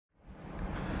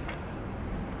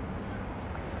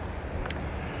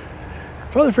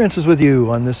Father Francis with you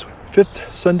on this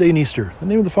fifth Sunday in Easter. In the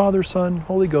name of the Father, Son,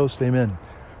 Holy Ghost, amen.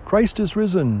 Christ is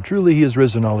risen. Truly he is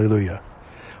risen. Alleluia.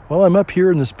 Well, I'm up here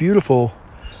in this beautiful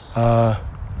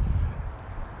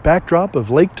backdrop of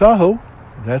Lake Tahoe.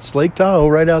 That's Lake Tahoe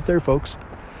right out there, folks.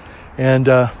 And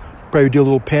probably do a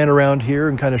little pan around here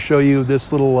and kind of show you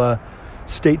this little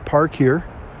state park here.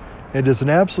 It is an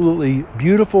absolutely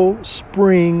beautiful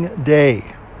spring day.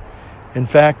 In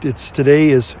fact, today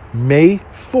is May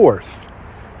 4th.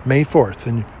 May 4th.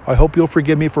 And I hope you'll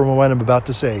forgive me for what I'm about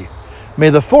to say. May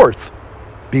the 4th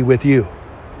be with you.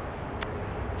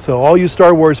 So all you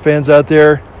Star Wars fans out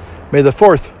there, may the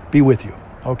 4th be with you.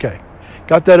 Okay.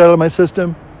 Got that out of my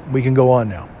system. We can go on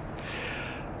now.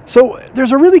 So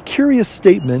there's a really curious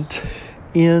statement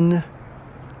in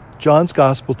John's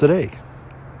Gospel today.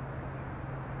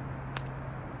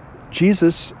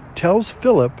 Jesus tells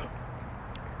Philip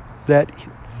that he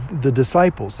and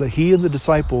the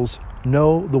disciples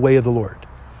know the way of the Lord.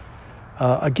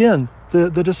 Again, the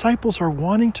disciples are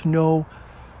wanting to know,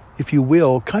 if you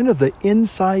will, kind of the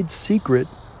inside secret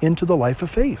into the life of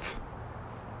faith.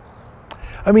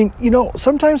 I mean,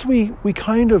 sometimes we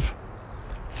kind of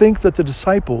think that the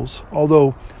disciples,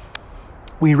 although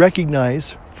we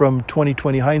recognize from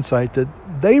 2020 hindsight that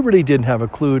they really didn't have a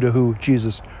clue to who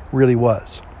Jesus really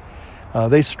was.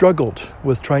 They struggled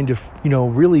with trying to,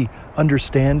 really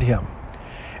understand him.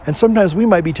 And sometimes we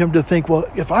might be tempted to think, well,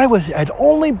 if I had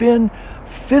only been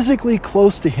physically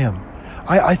close to him,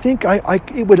 I think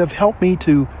it would have helped me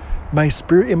to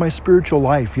in my spiritual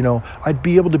life. I'd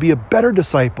be able to be a better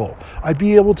disciple. I'd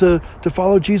be able to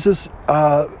follow Jesus,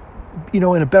 in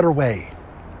a better way.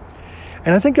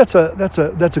 And I think that's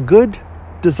a good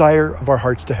desire of our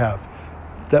hearts to have,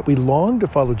 that we long to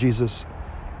follow Jesus.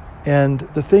 And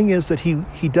the thing is that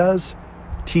he does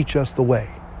teach us the way.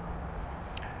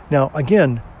 Now,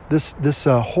 again, this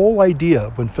whole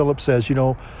idea when Philip says,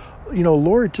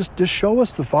 Lord, just show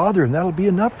us the Father and that'll be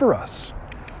enough for us.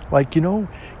 Like,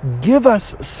 give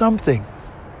us something,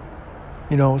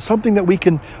 something that we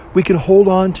can hold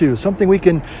on to, something we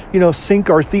can, sink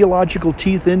our theological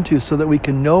teeth into so that we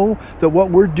can know that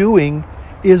what we're doing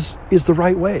is the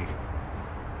right way.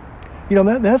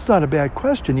 That's not a bad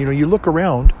question. You look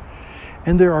around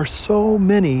and there are so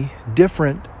many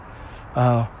different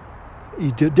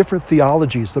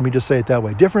theologies, let me just say it that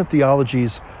way, different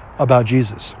theologies about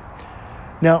Jesus.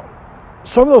 Now,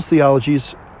 some of those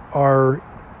theologies are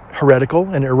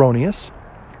heretical and erroneous,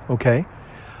 okay?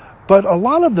 But a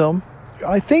lot of them,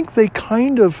 I think they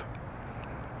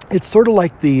it's sort of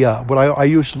like I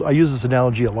use this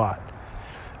analogy a lot.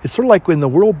 It's sort of like when the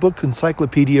World Book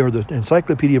Encyclopedia or the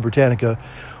Encyclopedia Britannica,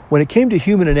 when it came to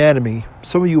human anatomy,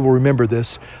 some of you will remember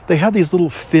this, they had these little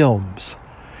films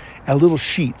and little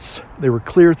sheets. They were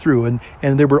clear through and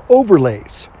there were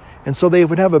overlays. And so they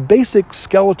would have a basic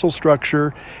skeletal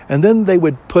structure, and then they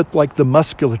would put like the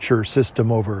musculature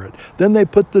system over it. Then they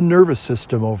put the nervous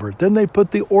system over it. Then they put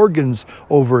the organs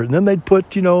over it. And then they'd put,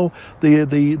 the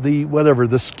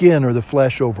skin or the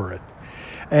flesh over it.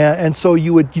 And so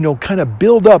you would, kind of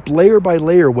build up layer by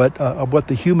layer what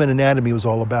the human anatomy was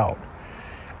all about.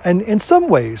 And in some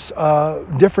ways,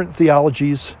 different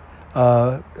theologies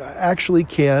actually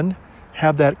can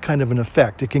have that kind of an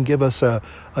effect. It can give us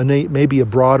maybe a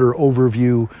broader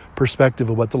overview perspective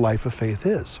of what the life of faith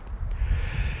is.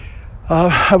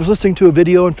 I was listening to a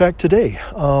video, in fact, today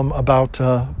about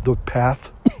the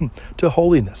path to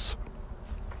holiness.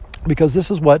 Because this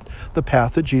is what the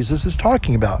path that Jesus is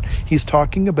talking about. He's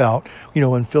talking about,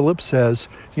 when Philip says,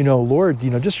 Lord,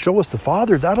 just show us the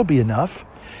Father, that'll be enough.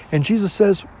 And Jesus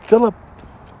says, Philip,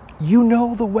 you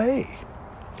know the way.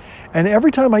 And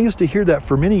every time I used to hear that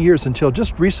for many years until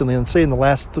just recently, and say in the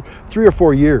last 3 or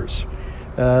 4 years,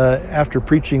 after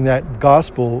preaching that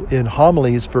gospel in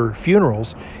homilies for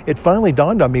funerals, it finally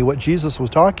dawned on me what Jesus was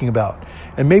talking about.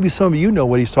 And maybe some of you know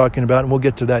what he's talking about, and we'll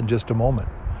get to that in just a moment.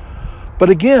 But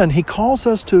again, he calls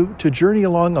us to journey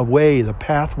along a way, the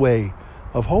pathway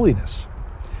of holiness.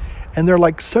 And there are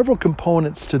like several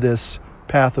components to this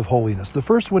path of holiness. The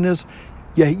first one is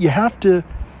you have to,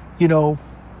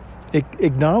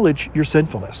 acknowledge your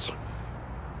sinfulness.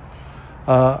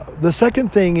 The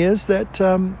second thing is that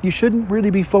you shouldn't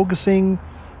really be focusing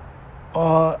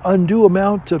undue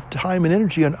amount of time and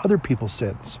energy on other people's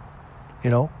sins.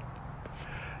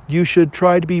 You should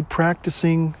try to be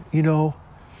practicing,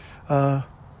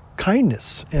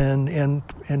 kindness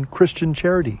and Christian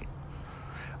charity.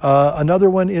 Another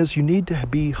one is you need to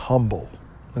be humble.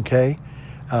 Okay,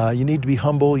 you need to be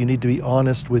humble. You need to be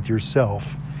honest with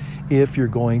yourself if you're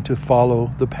going to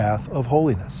follow the path of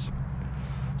holiness.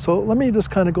 So let me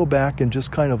just kind of go back and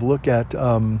just kind of look at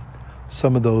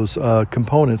some of those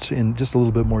components in just a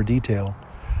little bit more detail.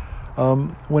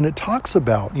 When it talks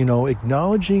about,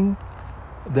 acknowledging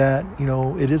that,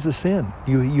 it is a sin.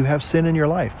 You have sin in your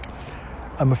life.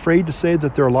 I'm afraid to say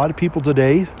that there are a lot of people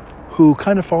today who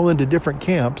kind of fall into different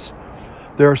camps.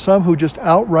 There are some who just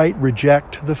outright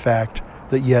reject the fact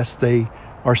that, yes, they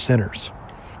are sinners.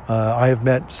 I have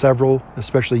met several,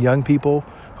 especially young people,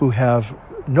 who have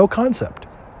no concept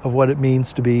of what it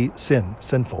means to be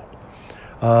sinful.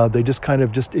 They just kind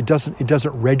of it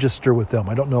doesn't register with them.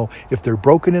 I don't know if they're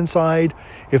broken inside,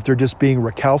 if they're just being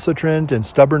recalcitrant and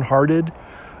stubborn-hearted,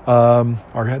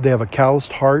 or they have a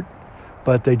calloused heart,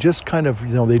 but they just kind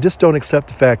of, they just don't accept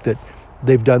the fact that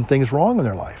they've done things wrong in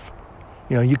their life.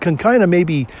 You can kind of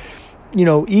maybe,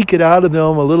 eke it out of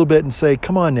them a little bit and say,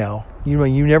 come on now,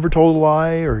 you never told a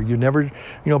lie, or you never,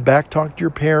 backtalked your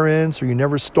parents, or you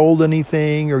never stole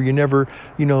anything, or you never,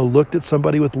 looked at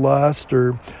somebody with lust,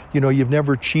 or, you've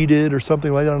never cheated or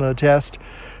something like that on a test.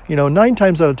 9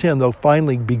 times out of 10, they'll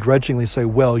finally begrudgingly say,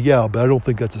 well, yeah, but I don't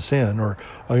think that's a sin, or,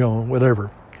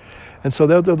 whatever. And so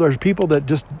there's people that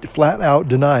just flat out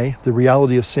deny the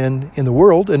reality of sin in the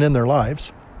world and in their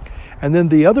lives. And then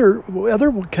the other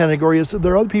category is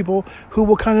there are other people who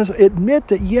will kind of admit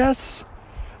that, yes,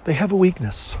 they have a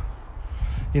weakness.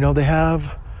 They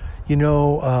have,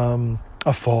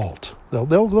 a fault.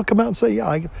 They'll come out and say,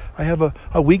 yeah, I have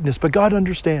a weakness, but God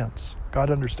understands. God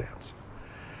understands.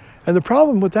 And the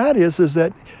problem with that is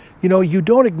that, you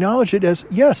don't acknowledge it as,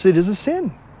 yes, it is a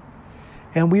sin.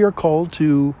 And we are called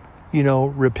to,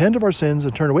 repent of our sins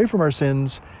and turn away from our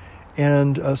sins,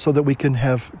 and so that we can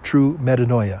have true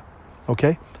metanoia.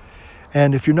 Okay?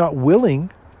 And if you're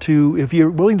willing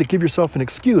to give yourself an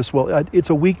excuse, well, it's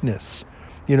a weakness.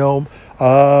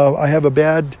 I have a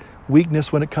bad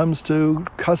weakness when it comes to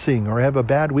cussing, or I have a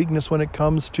bad weakness when it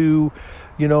comes to,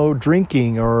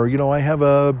 drinking, or, I have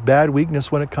a bad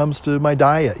weakness when it comes to my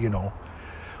diet,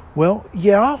 Well,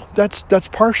 yeah, that's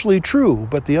partially true,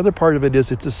 but the other part of it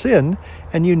is it's a sin,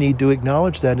 and you need to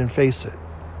acknowledge that and face it.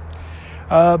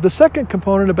 The second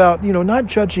component about, not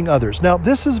judging others. Now,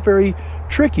 this is very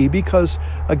tricky because,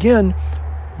 again,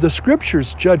 the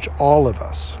scriptures judge all of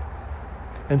us.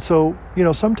 And so,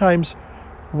 sometimes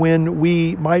when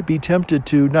we might be tempted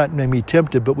to, not maybe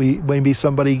tempted, but maybe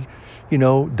somebody,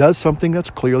 does something that's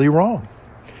clearly wrong.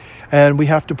 And we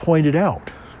have to point it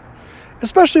out.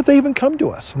 Especially if they even come to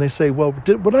us and they say, well,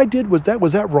 what I did, was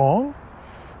that wrong?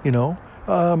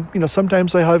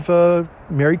 Sometimes I have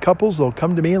married couples, they'll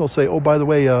come to me and they'll say, oh, by the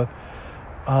way, I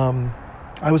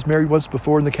was married once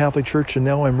before in the Catholic Church and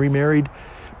now I'm remarried,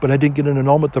 but I didn't get an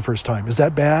annulment the first time. Is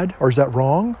that bad, or is that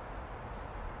wrong?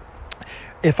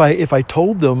 If I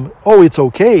told them, oh, it's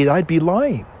okay, I'd be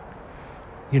lying.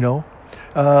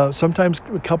 Sometimes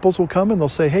couples will come and they'll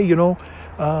say, hey,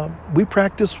 we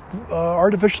practice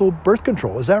artificial birth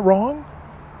control. Is that wrong?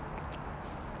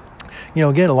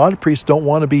 Again, a lot of priests don't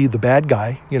want to be the bad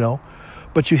guy,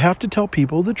 but you have to tell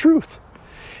people the truth.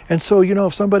 And so,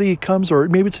 if somebody comes, or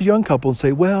maybe it's a young couple, and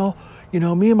say, well,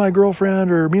 me and my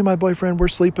girlfriend or me and my boyfriend, we're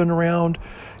sleeping around,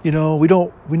 we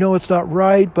know it's not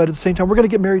right, but at the same time, we're going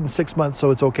to get married in 6 months,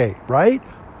 so it's okay, right?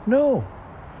 No.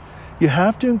 You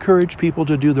have to encourage people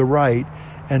to do the right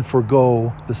and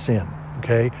forgo the sin,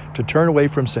 okay? To turn away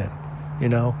from sin.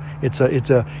 It's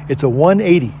a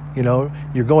 180,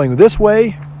 you're going this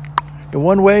way, in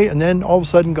one way, and then all of a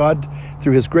sudden God,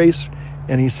 through His grace,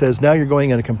 and He says, now you're going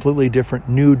in a completely different,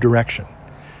 new direction.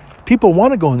 People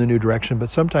want to go in the new direction, but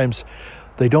sometimes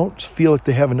they don't feel like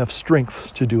they have enough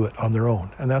strength to do it on their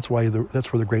own, and that's where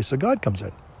the grace of God comes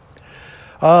in.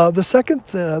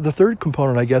 The third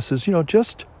component, I guess, is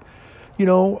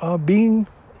being,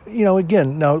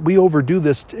 again, now we overdo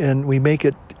this and we make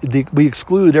it, we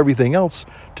exclude everything else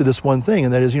to this one thing,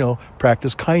 and that is,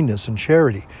 practice kindness and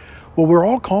charity. Well, we're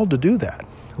all called to do that,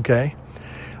 okay?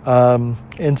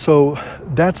 And so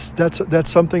that's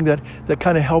something that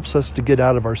kind of helps us to get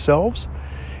out of ourselves.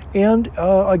 And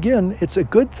again, it's a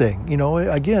good thing.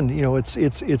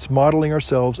 It's modeling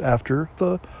ourselves after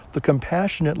the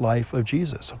compassionate life of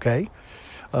Jesus, okay?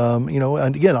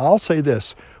 And again, I'll say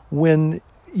this, when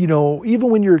even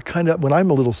when you're when I'm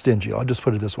a little stingy, I'll just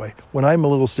put it this way. When I'm a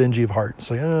little stingy of heart and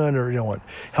say, I don't want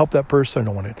to help that person, I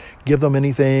don't want to give them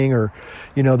anything, or,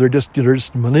 they're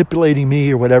just manipulating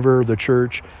me or whatever, the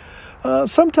church.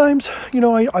 Sometimes,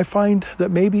 I find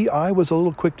that maybe I was a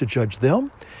little quick to judge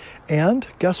them. And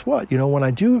guess what? When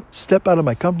I do step out of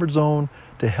my comfort zone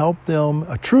to help them,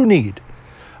 a true need,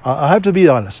 I have to be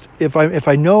honest. If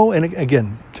I know, and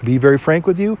again, to be very frank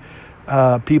with you,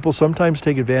 people sometimes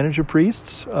take advantage of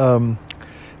priests.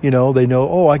 They know,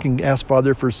 oh, I can ask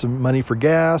Father for some money for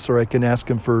gas, or I can ask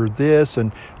him for this,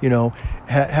 and,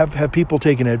 have people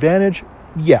taken advantage?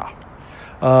 Yeah.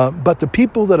 But the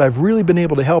people that I've really been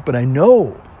able to help, and I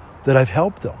know that I've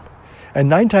helped them, and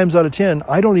 9 times out of 10,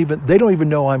 they don't even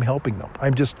know I'm helping them.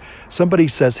 Somebody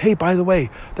says, hey, by the way,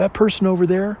 that person over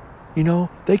there,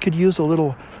 they could use a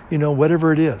little,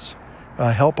 whatever it is,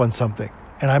 help on something.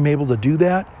 And I'm able to do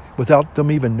that without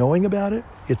them even knowing about it.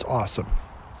 It's awesome.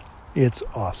 It's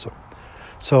awesome.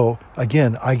 So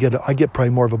again, I get probably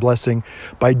more of a blessing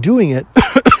by doing it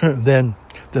than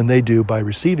they do by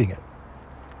receiving it.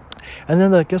 And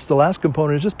then I guess the last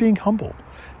component is just being humble.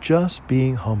 Just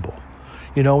being humble.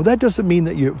 That doesn't mean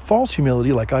that false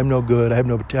humility, like I'm no good, I have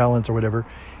no talents or whatever.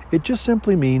 It just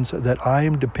simply means that I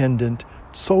am dependent,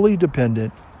 solely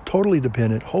dependent, totally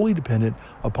dependent, wholly dependent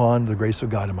upon the grace of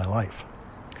God in my life.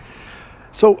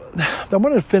 So I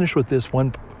want to finish with this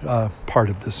one part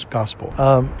of this gospel.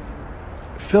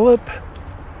 Philip,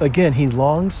 again, he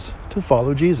longs to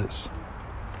follow Jesus.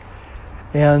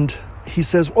 And he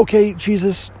says, okay,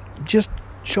 Jesus, just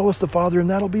show us the Father and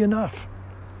that'll be enough.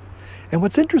 And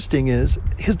what's interesting is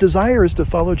his desire is to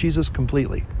follow Jesus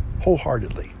completely,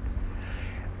 wholeheartedly.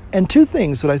 And 2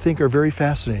 things that I think are very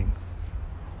fascinating.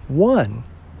 One,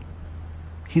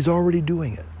 he's already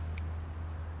doing it.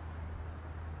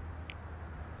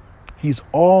 He's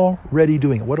already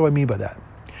doing it. What do I mean by that?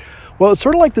 Well, it's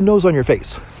sort of like the nose on your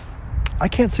face. I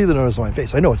can't see the nose on my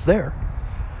face. I know it's there,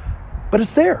 but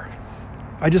it's there.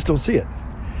 I just don't see it.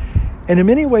 And in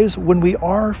many ways, when we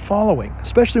are following,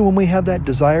 especially when we have that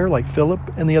desire like Philip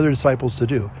and the other disciples to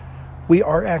do, we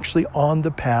are actually on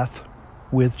the path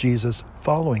with Jesus,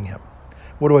 following him.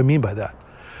 What do I mean by that?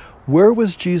 Where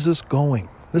was Jesus going?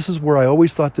 This is where I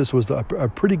always thought this was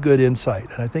a pretty good insight.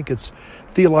 And I think it's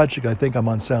theological. I think I'm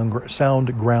on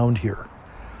sound ground here.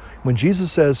 When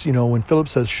Jesus says, when Philip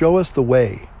says, show us the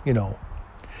way,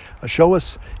 show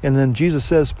us. And then Jesus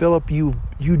says, Philip, you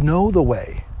know the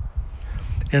way.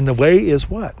 And the way is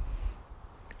what?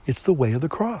 It's the way of the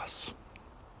cross.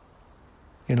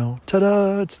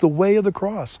 Ta-da, it's the way of the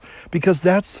cross. Because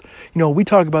that's, we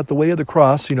talk about the way of the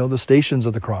cross, the stations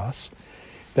of the cross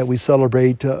that we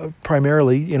celebrate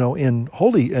primarily, in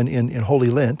Holy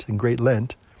Lent, in Great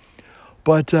Lent.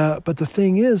 But the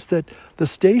thing is that the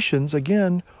stations,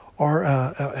 again, are,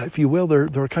 if you will,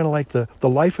 they're kind of like the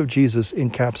life of Jesus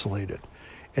encapsulated.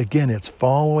 Again, it's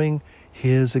following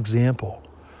his example.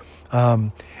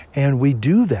 And we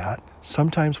do that.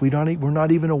 Sometimes we're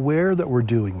not even aware that we're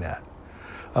doing that.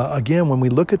 Again, when we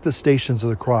look at the stations of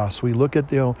the cross, we look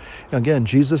at, again,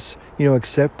 Jesus,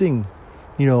 accepting,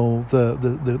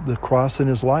 the cross in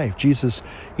his life. Jesus,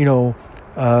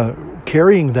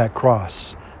 carrying that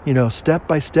cross, step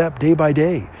by step, day by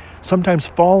day, sometimes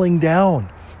falling down,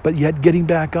 but yet getting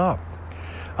back up.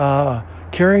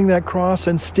 Carrying that cross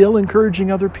and still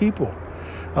encouraging other people.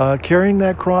 Carrying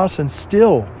that cross and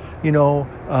still,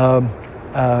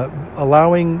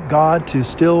 allowing God to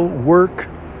still work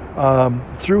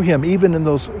through him, even in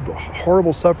those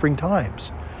horrible suffering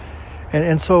times.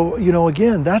 And so,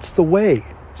 again, that's the way.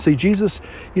 See, Jesus,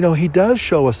 he does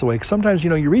show us the way. Sometimes,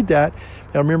 you read that,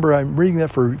 and I remember I'm reading that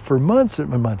for months and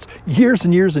months, years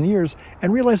and years and years,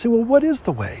 and realizing, well, what is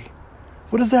the way?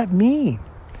 What does that mean?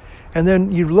 And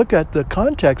then you look at the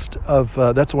context of,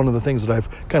 that's one of the things that I've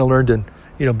kind of learned in,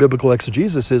 biblical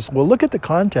exegesis is, well, look at the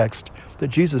context that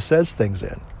Jesus says things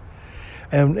in.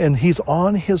 And he's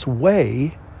on his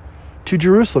way to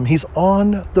Jerusalem. He's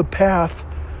on the path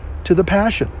to the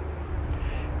Passion.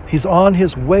 He's on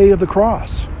his way of the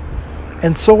cross.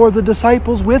 And so are the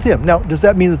disciples with him. Now, does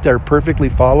that mean that they're perfectly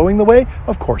following the way?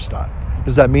 Of course not.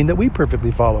 Does that mean that we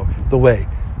perfectly follow the way?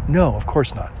 No, of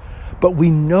course not. But we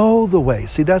know the way.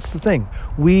 See, that's the thing.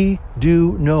 We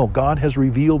do know. God has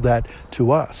revealed that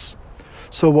to us.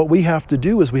 So what we have to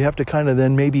do is we have to kind of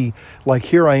then maybe, like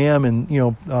here I am in,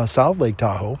 South Lake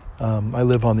Tahoe. I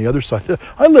live on the other side.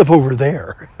 I live over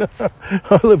there.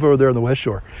 I live over there on the West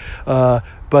Shore.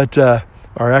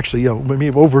 Or actually, maybe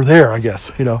over there, I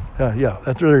guess,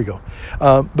 there you go.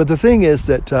 But the thing is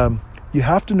that you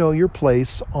have to know your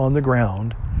place on the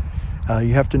ground.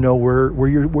 You have to know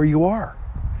where you are.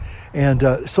 And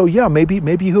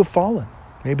maybe you have fallen.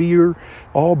 Maybe you're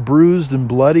all bruised and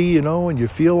bloody, and you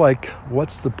feel like,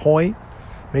 what's the point?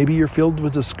 Maybe you're filled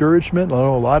with discouragement. I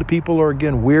know a lot of people are,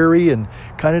 again, weary and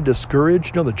kind of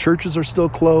discouraged. The churches are still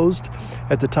closed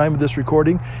at the time of this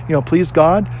recording. Please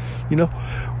God,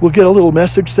 we'll get a little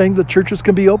message saying the churches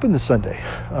can be open this Sunday.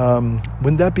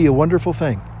 Wouldn't that be a wonderful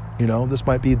thing? This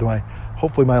might be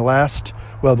hopefully my last,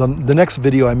 the next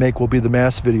video I make will be the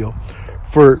mass video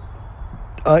for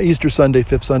Easter Sunday,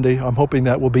 Fifth Sunday. I'm hoping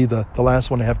that will be the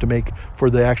last one I have to make for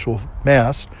the actual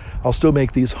Mass. I'll still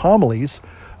make these homilies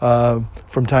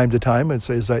from time to time,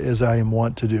 as I am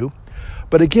wont to do.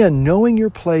 But again, knowing your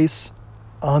place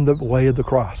on the way of the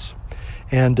cross.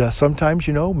 And sometimes,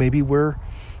 maybe we're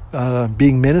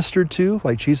being ministered to,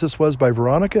 like Jesus was by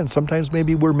Veronica, and sometimes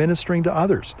maybe we're ministering to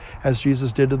others, as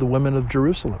Jesus did to the women of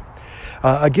Jerusalem.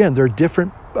 Again, there are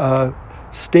different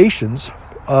stations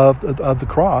of the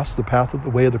cross, the path of the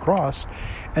way of the cross,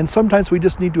 and sometimes we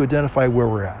just need to identify where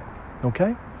we're at.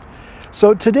 Okay?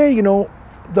 So today,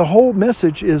 the whole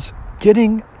message is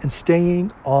getting and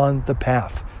staying on the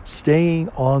path, staying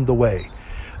on the way.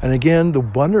 And again, the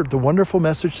wonderful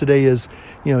message today is,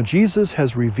 Jesus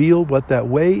has revealed what that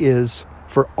way is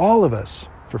for all of us,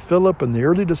 for Philip and the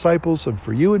early disciples, and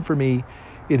for you and for me.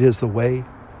 It is the way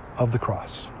of the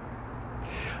cross.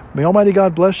 May Almighty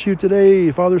God bless you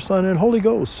today, Father, Son, and Holy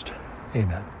Ghost.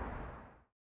 Amen.